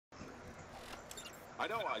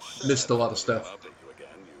Missed a lot of stuff.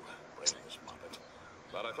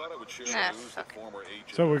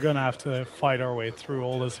 So we're gonna have to fight our way through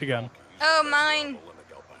all this again. Oh, mine.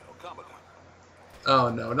 Oh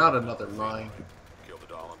no, not another mine. There we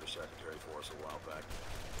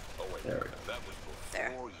go.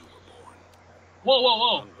 There. Whoa, whoa,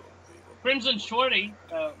 whoa! Crimson Shorty.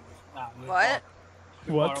 What?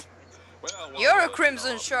 What? You're a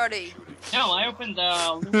Crimson Shorty. No, I opened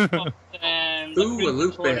the loot box and. Ooh, a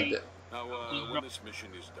loot Shorty. bandit.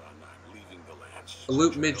 A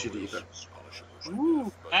loot midget even.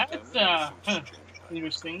 Ooh, that's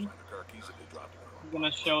interesting. I'm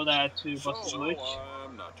gonna show that to Buster Witch.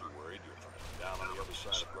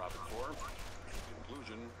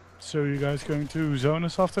 So you guys going to zone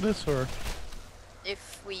us after this, or?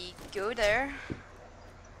 If we go there.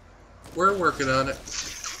 We're working on it.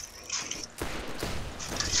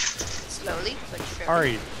 Slowly, but surely.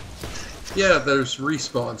 Alright. Yeah, there's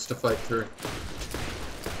respawns to fight through.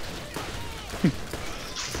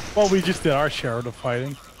 Well, we just did our share of the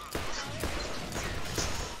fighting.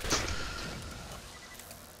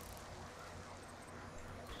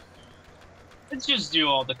 Let's just do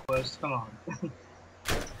all the quests, come on.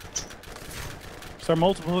 Is there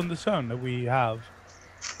multiple in the zone that we have?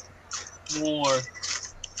 More.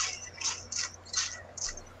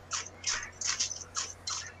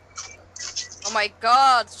 Oh my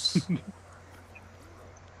god!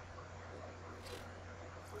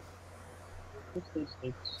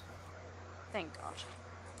 Thank god.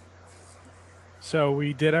 So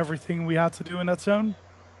we did everything we had to do in that zone?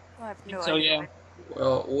 I have no So idea. yeah.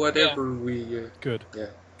 Well, whatever we... Good. yeah.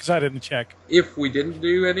 Because I didn't check. If we didn't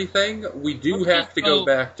do anything, we do Let's have just to go go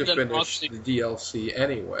back to to the finish Moxie. the DLC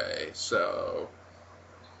anyway, so...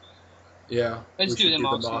 Yeah, Let's we do should the do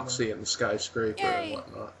Moxie the then. Moxie and the Skyscraper Yay. and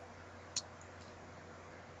whatnot.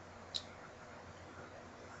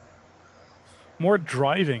 More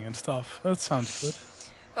driving and stuff. That sounds good.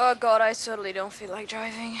 Oh god, I totally don't feel like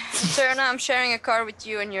driving. Serena, I'm sharing a car with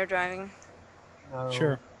you and you're driving. No.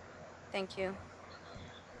 Sure. Thank you.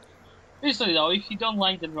 Seriously though, if you don't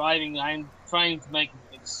like the driving, I'm trying to make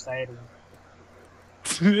it exciting.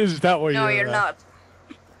 Is that what No, you're not.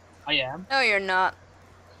 I am. No, you're not.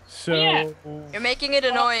 So... Yeah. You're making it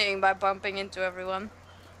annoying by bumping into everyone.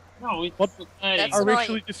 No, it's What? exciting. That's Are we annoying.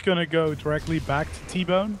 actually just gonna go directly back to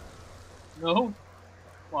T-Bone? No.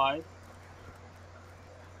 Why?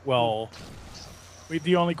 Well,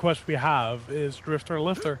 the only quest we have is Drifter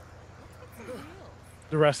Lifter.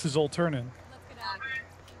 The rest is all turn-in.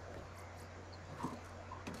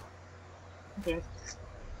 Okay. It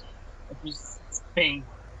was Spain.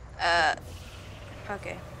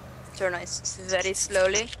 Okay. Turn nice very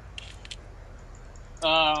slowly.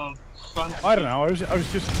 Fun. I don't know. I was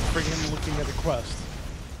just freaking looking at the quest.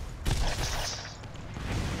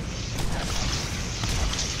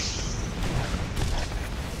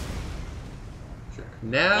 Sure.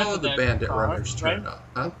 Now That's the a bandit car, runner's turn right? up,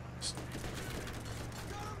 huh?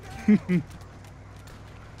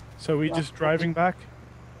 So we just driving back?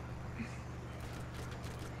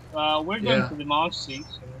 We're going Yeah. to the Moxie,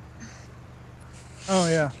 so... Oh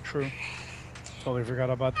yeah, true. Totally forgot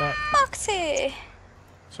about that. Moxie!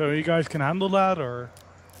 So you guys can handle that, or?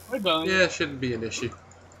 We're going. Yeah, it shouldn't be an issue.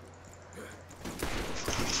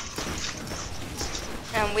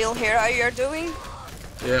 And we'll hear how you're doing.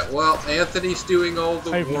 Yeah, well, Anthony's doing all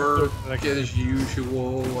the I've work looked at it. as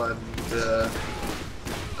usual, and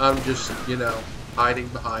I'm just, you know, hiding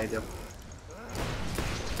behind him.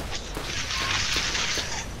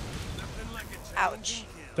 Ouch.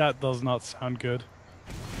 That does not sound good.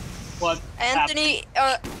 What? Anthony,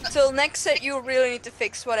 till next set you really need to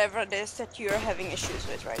fix whatever it is that you're having issues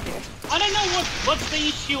with right here. I don't know what the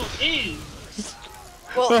issue is.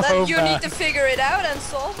 Well, then Oh, you man. need to figure it out and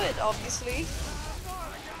solve it, obviously.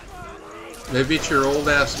 Maybe it's your old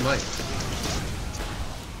ass mic.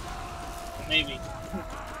 Maybe.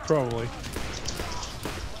 Probably.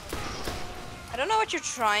 I don't know what you're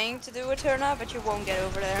trying to do with her now, but you won't get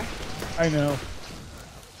over there. I know.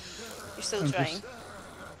 You're still I'm trying.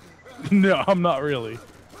 No, I'm not really.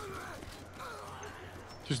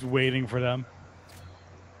 Just waiting for them.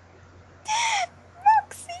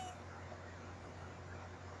 Moxie!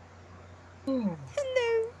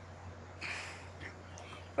 Hello.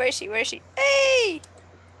 Where is she? Where is she? Hey!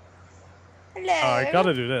 Hello. Oh, I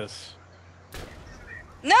gotta do this.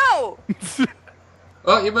 No!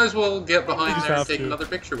 Well, you might as well get behind just there and have take to. another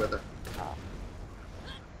picture with her.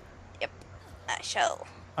 Yep, I shall.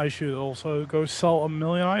 I should also go sell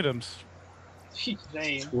 1,000,000 items. She's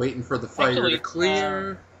saying. Waiting for the fire Actually, to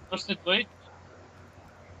clear. What's the wait?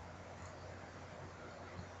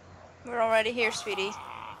 We're already here, sweetie.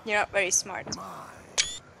 You're not very smart.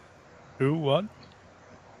 Who? What?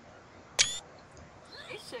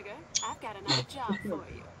 Hey, sugar, I've got another job for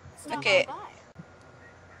you. Stop Okay. on by.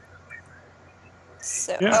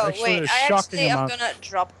 So, Yeah, oh actually, wait, a I shocking actually am amount. gonna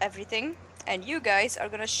drop everything, and you guys are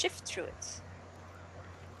gonna shift through it.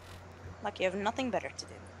 Like you have nothing better to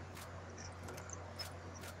do.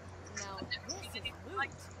 Now, this is loot.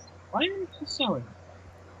 Why are you selling?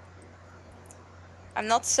 I'm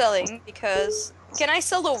not selling because... Can I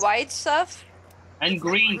sell the white stuff? And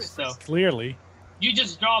green stuff. Clearly. You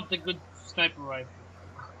just dropped a good sniper rifle.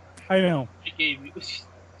 I know. I gave you.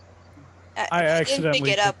 I didn't accidentally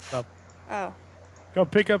pick it up. picked it up. Oh. Go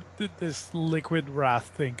pick up this liquid wrath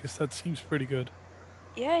thing, because that seems pretty good.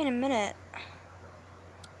 Yeah, in a minute.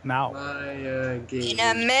 Now. My game. In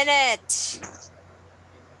a minute!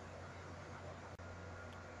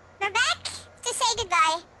 We're back to say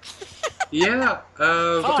goodbye. Yeah.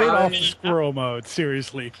 Straight off I'm, the squirrel mode,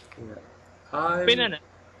 seriously. I'm Banana.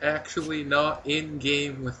 actually not in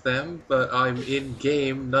game with them, but I'm in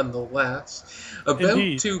game nonetheless. About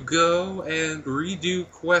Indeed. to go and redo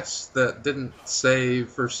quests that didn't save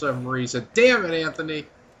for some reason. Damn it, Anthony!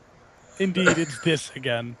 Indeed, it's this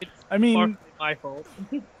again. I mean, Partly my fault.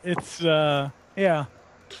 it's, yeah.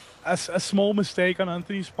 A small mistake on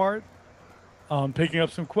Anthony's part. Picking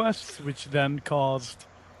up some quests, which then caused,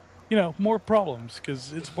 you know, more problems,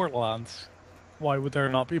 because it's Borderlands. Why would there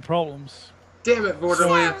not be problems? Damn it,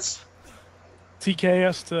 Borderlands! TK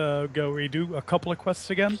has to go redo a couple of quests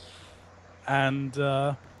again. And,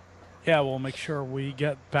 yeah, we'll make sure we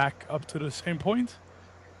get back up to the same point.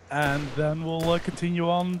 And then we'll continue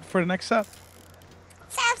on for the next set.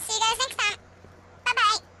 So, see you guys next time.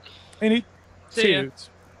 Bye-bye. Indeed. See ya. you.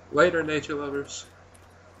 Later, nature lovers.